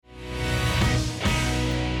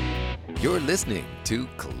You're listening to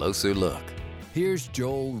Closer Look. Here's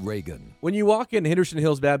Joel Reagan. When you walk in Henderson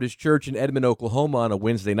Hills Baptist Church in Edmond, Oklahoma on a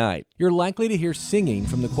Wednesday night, you're likely to hear singing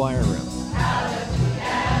from the choir room.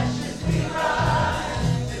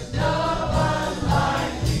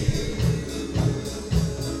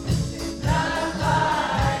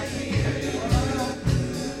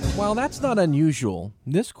 While that's not unusual,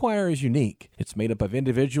 this choir is unique. It's made up of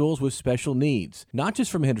individuals with special needs, not just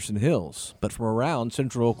from Henderson Hills, but from around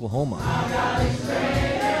central Oklahoma.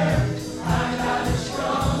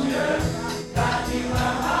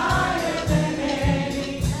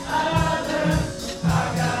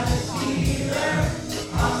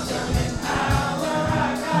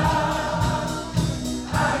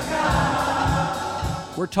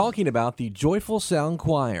 We're talking about the Joyful Sound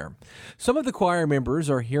Choir. Some of the choir members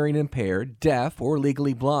are hearing impaired, deaf, or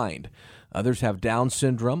legally blind. Others have Down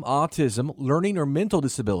syndrome, autism, learning or mental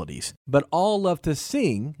disabilities, but all love to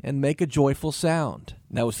sing and make a joyful sound.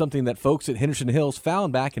 That was something that folks at Henderson Hills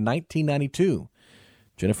found back in 1992.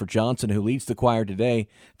 Jennifer Johnson, who leads the choir today,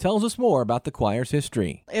 tells us more about the choir's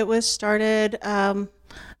history. It was started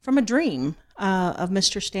from a dream of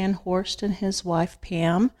Mr. Stan Horst and his wife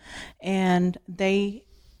Pam, and they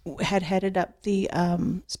had headed up the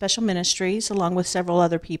special ministries along with several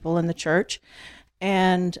other people in the church,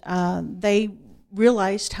 and they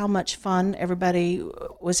realized how much fun everybody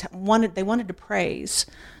wanted. They wanted to praise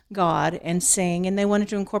God and sing, and they wanted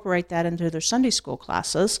to incorporate that into their Sunday school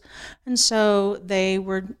classes, and so they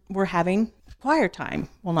were having choir time.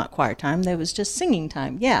 Well, not choir time, there was just singing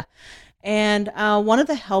time, yeah. And one of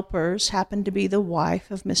the helpers happened to be the wife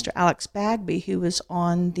of Mr. Alex Bagby, who was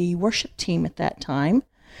on the worship team at that time.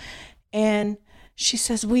 And she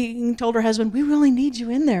says, we told her husband, we really need you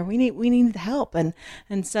in there. We need the help. And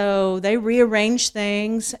so they rearranged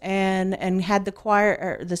things and had the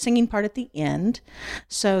choir, or the singing part at the end,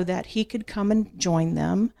 so that he could come and join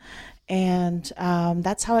them. And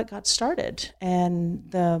that's how it got started. And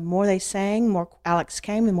the more they sang, more Alex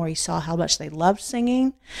came, the more he saw how much they loved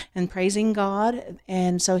singing and praising God.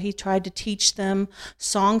 And so he tried to teach them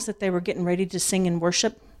songs that they were getting ready to sing in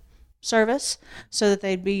worship service, so that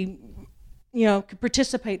they'd be, could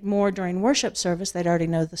participate more during worship service. They'd already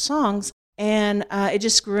know the songs. And it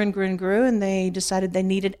just grew and grew and grew, and they decided they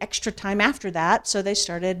needed extra time after that, so they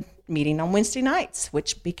started meeting on Wednesday nights,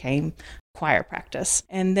 which became choir practice.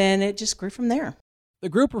 And then it just grew from there. The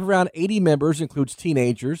group of around 80 members includes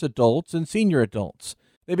teenagers, adults, and senior adults.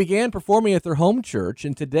 They began performing at their home church,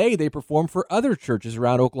 and today they perform for other churches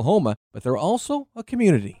around Oklahoma, but they're also a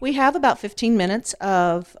community. We have about 15 minutes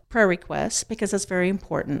of prayer requests because that's very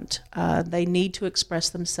important. They need to express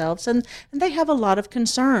themselves, and they have a lot of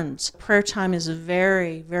concerns. Prayer time is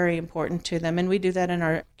very, very important to them, and we do that in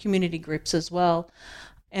our community groups as well.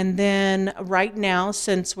 And then right now,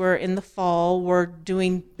 since we're in the fall, we're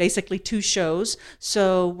doing basically 2 shows.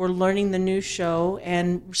 So we're learning the new show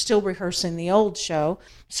and we're still rehearsing the old show.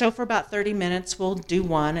 So for about 30 minutes, we'll do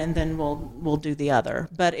one and then we'll do the other.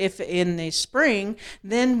 But if in the spring,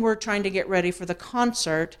 then we're trying to get ready for the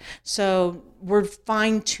concert. So we're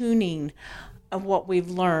fine-tuning of what we've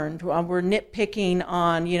learned. We're nitpicking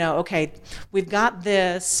on, okay, we've got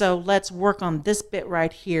this, so let's work on this bit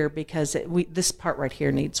right here because this part right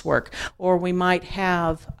here needs work. Or we might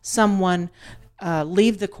have someone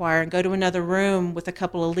leave the choir and go to another room with a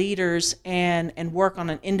couple of leaders and work on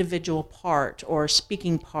an individual part or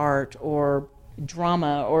speaking part or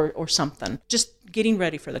drama or something. Just getting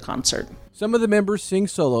ready for the concert. Some of the members sing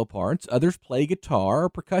solo parts, others play guitar or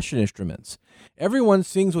percussion instruments. Everyone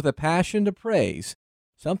sings with a passion to praise,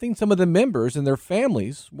 something some of the members and their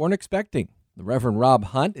families weren't expecting. The Reverend Rob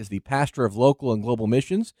Hunt is the pastor of local and global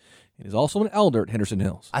missions and is also an elder at Henderson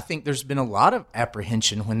Hills. I think there's been a lot of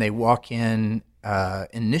apprehension when they walk in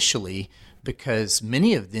initially, because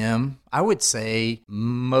many of them, I would say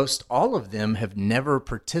most all of them, have never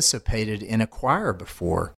participated in a choir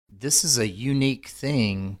before. This is a unique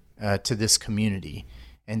thing to this community.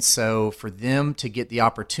 And so for them to get the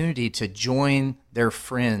opportunity to join their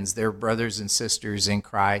friends, their brothers and sisters in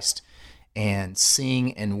Christ, and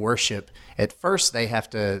sing and worship, at first they have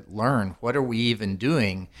to learn, what are we even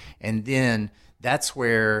doing? And then that's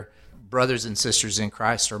where brothers and sisters in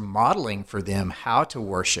Christ are modeling for them how to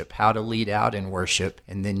worship, how to lead out in worship,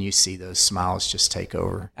 and then you see those smiles just take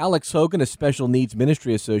over. Alex Hogan, a special needs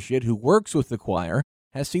ministry associate who works with the choir,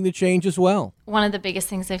 has seen the change as well. One of the biggest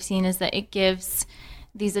things I've seen is that it gives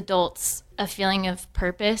these adults a feeling of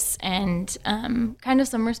purpose and kind of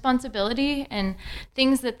some responsibility and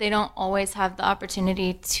things that they don't always have the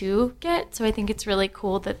opportunity to get. So I think it's really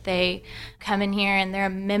cool that they come in here and they're a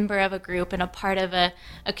member of a group and a part of a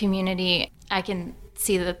community. I can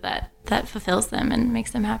see that fulfills them and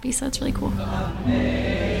makes them happy. So it's really cool.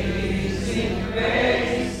 Amazing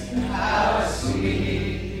grace, how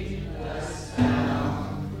sweet the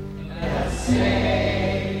sound that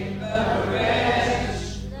saved a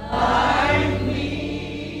wretch like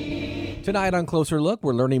me. Tonight on Closer Look,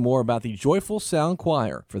 we're learning more about the Joyful Sound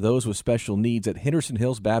Choir for those with special needs at Henderson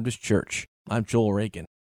Hills Baptist Church. I'm Joel Reagan.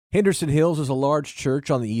 Henderson Hills is a large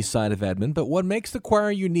church on the east side of Edmond, but what makes the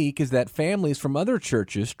choir unique is that families from other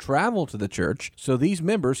churches travel to the church so these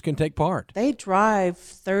members can take part. They drive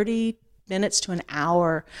 30 minutes to an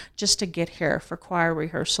hour just to get here for choir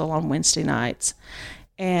rehearsal on Wednesday nights.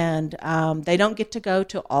 And they don't get to go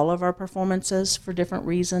to all of our performances for different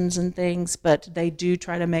reasons and things, but they do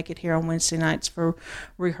try to make it here on Wednesday nights for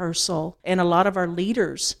rehearsal. And a lot of our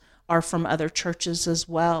leaders are from other churches as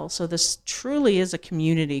well. So this truly is a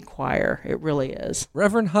community choir. It really is.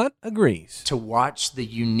 Reverend Hunt agrees. To watch the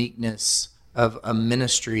uniqueness of a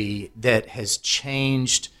ministry that has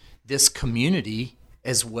changed this community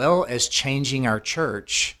as well as changing our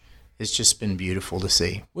church has just been beautiful to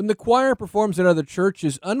see. When the choir performs at other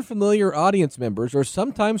churches, unfamiliar audience members are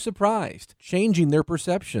sometimes surprised, changing their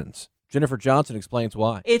perceptions. Jennifer Johnson explains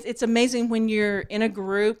why. It's amazing when you're in a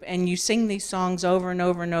group and you sing these songs over and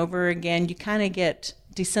over and over again, you kind of get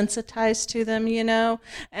desensitized to them, you know,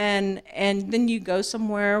 and then you go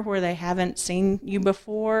somewhere where they haven't seen you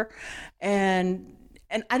before, and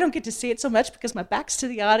I don't get to see it so much because my back's to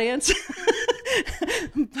the audience,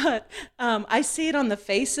 but I see it on the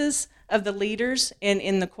faces of the leaders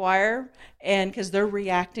in the choir, and because they're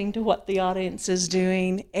reacting to what the audience is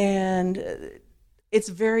doing, and it's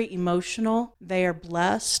very emotional. They are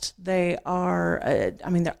blessed. They are,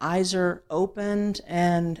 their eyes are opened,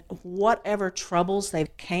 and whatever troubles they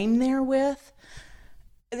came there with,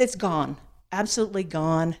 it's gone, absolutely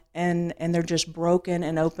gone. And they're just broken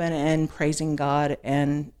and open and praising God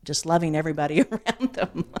and just loving everybody around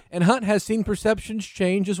them. And Hunt has seen perceptions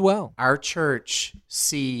change as well. Our church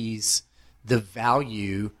sees the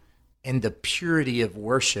value and the purity of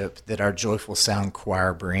worship that our Joyful Sound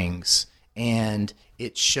Choir brings. And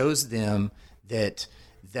it shows them that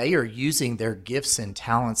they are using their gifts and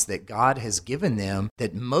talents that God has given them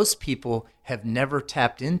that most people have never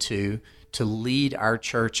tapped into to lead our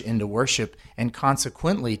church into worship, and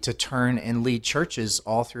consequently to turn and lead churches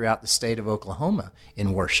all throughout the state of Oklahoma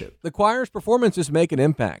in worship. The choir's performances make an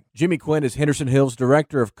impact. Jimmy Quinn is Henderson Hills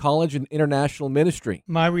Director of College and International Ministry.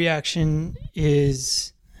 My reaction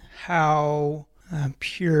is how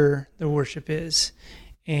pure the worship is.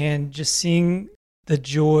 And just seeing the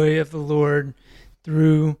joy of the Lord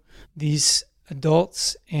through these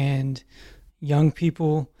adults and young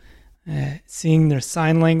people, seeing their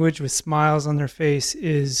sign language with smiles on their face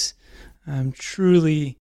is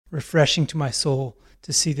truly refreshing to my soul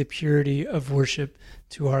to see the purity of worship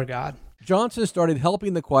to our God. Johnson started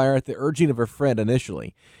helping the choir at the urging of a friend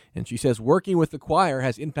initially, and she says working with the choir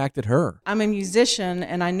has impacted her. I'm a musician,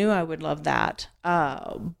 and I knew I would love that,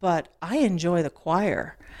 but I enjoy the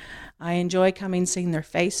choir. I enjoy coming, seeing their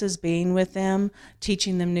faces, being with them,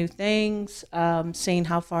 teaching them new things, seeing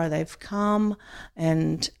how far they've come,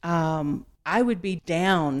 and I would be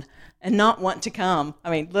down and not want to come. I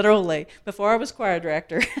mean, literally, before I was choir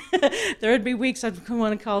director, there would be weeks I'd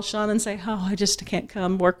want to call Sean and say, oh, I just can't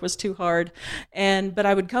come. Work was too hard. But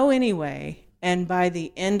I would go anyway. And by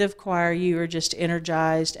the end of choir, you are just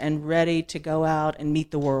energized and ready to go out and meet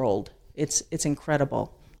the world. It's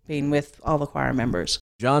incredible being with all the choir members.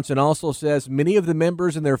 Johnson also says many of the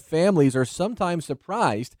members and their families are sometimes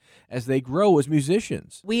surprised as they grow as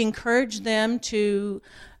musicians. We encourage them to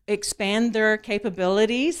expand their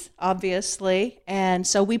capabilities, obviously, and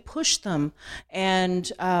so we push them.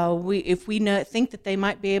 And if we think that they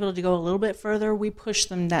might be able to go a little bit further, we push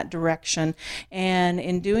them that direction. And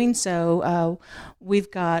in doing so,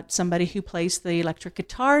 we've got somebody who plays the electric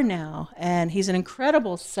guitar now, and he's an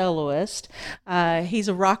incredible soloist. He's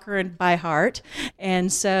a rocker by heart,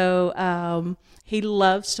 and so he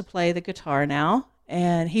loves to play the guitar now.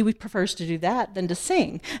 And he prefers to do that than to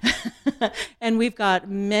sing. And we've got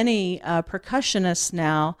many percussionists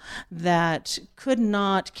now that could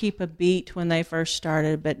not keep a beat when they first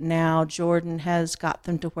started, but now Jordan has got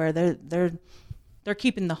them to where they're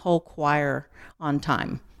keeping the whole choir on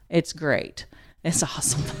time. It's great. It's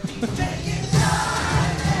awesome.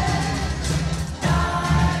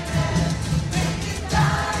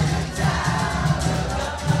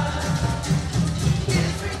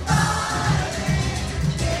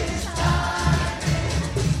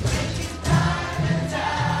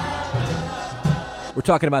 We're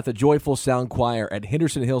talking about the Joyful Sound Choir at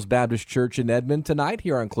Henderson Hills Baptist Church in Edmond tonight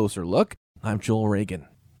here on Closer Look. I'm Joel Reagan.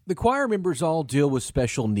 The choir members all deal with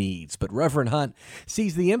special needs, but Reverend Hunt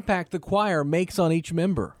sees the impact the choir makes on each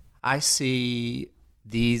member. I see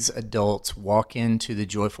these adults walk into the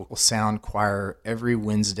Joyful Sound Choir every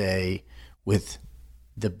Wednesday with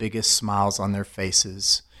the biggest smiles on their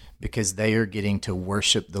faces because they are getting to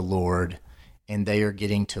worship the Lord and they are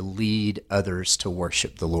getting to lead others to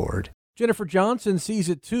worship the Lord. Jennifer Johnson sees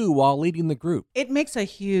it too while leading the group. It makes a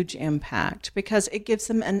huge impact because it gives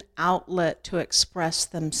them an outlet to express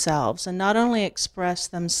themselves, and not only express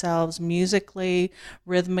themselves musically,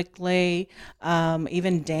 rhythmically,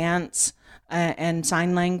 even dance and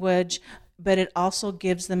sign language, but it also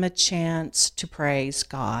gives them a chance to praise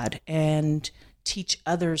God and teach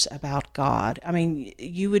others about God. I mean,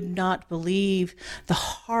 you would not believe the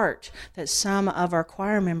heart that some of our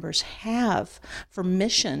choir members have for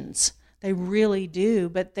missions. They really do,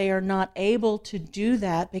 but they are not able to do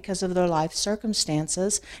that because of their life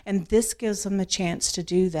circumstances, and this gives them a chance to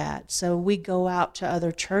do that. So we go out to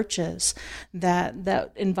other churches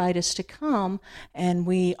that invite us to come, and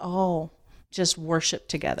we all just worship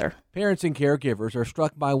together. Parents and caregivers are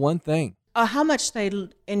struck by one thing. How much they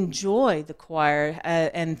enjoy the choir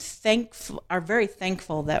and are very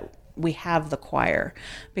thankful that we have the choir,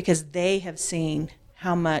 because they have seen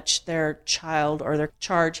how much their child or their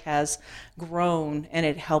charge has grown and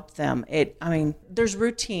it helped them. There's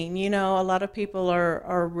routine. You know, a lot of people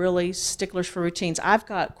are really sticklers for routines. I've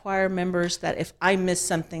got choir members that if I miss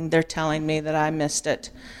something, they're telling me that I missed it,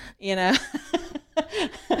 you know.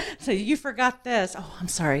 So you forgot this. Oh, I'm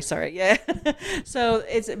sorry. Yeah. So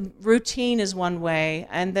routine is one way.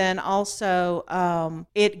 And then also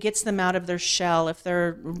it gets them out of their shell. If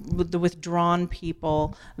they're the withdrawn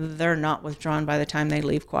people, they're not withdrawn by the time they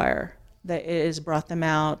leave choir. That it has brought them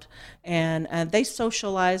out, and they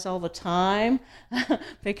socialize all the time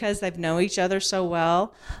because they've known each other so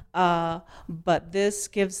well. But this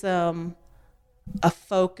gives them a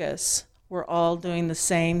focus. We're all doing the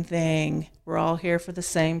same thing. We're all here for the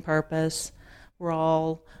same purpose. We're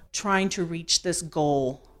all trying to reach this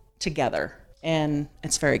goal together, and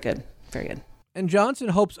it's very good, very good. And Johnson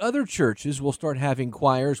hopes other churches will start having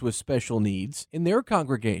choirs with special needs in their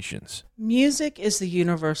congregations. Music is the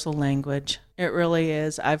universal language. It really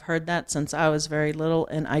is. I've heard that since I was very little,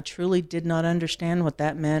 and I truly did not understand what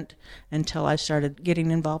that meant until I started getting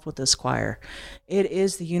involved with this choir. It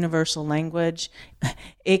is the universal language.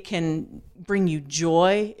 It can bring you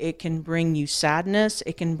joy. It can bring you sadness.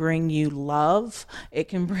 It can bring you love. It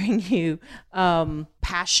can bring you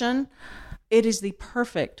passion. It is the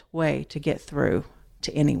perfect way to get through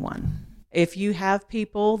to anyone. If you have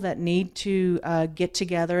people that need to get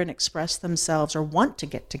together and express themselves or want to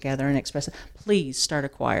get together and express it, please start a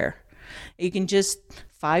choir. You can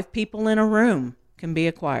 5 people in a room can be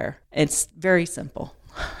a choir. It's very simple.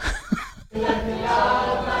 Let the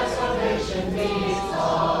God of my salvation be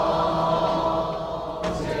exalted.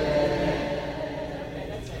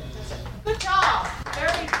 Good job.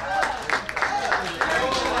 Very good.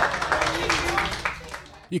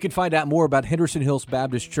 You can find out more about Henderson Hills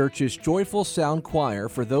Baptist Church's Joyful Sound Choir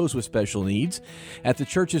for those with special needs at the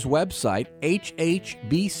church's website,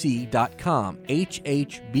 hhbc.com.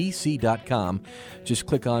 hhbc.com. Just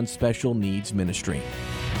click on Special Needs Ministry.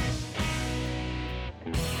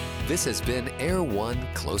 This has been Air One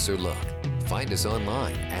Closer Look. Find us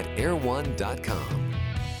online at airone.com.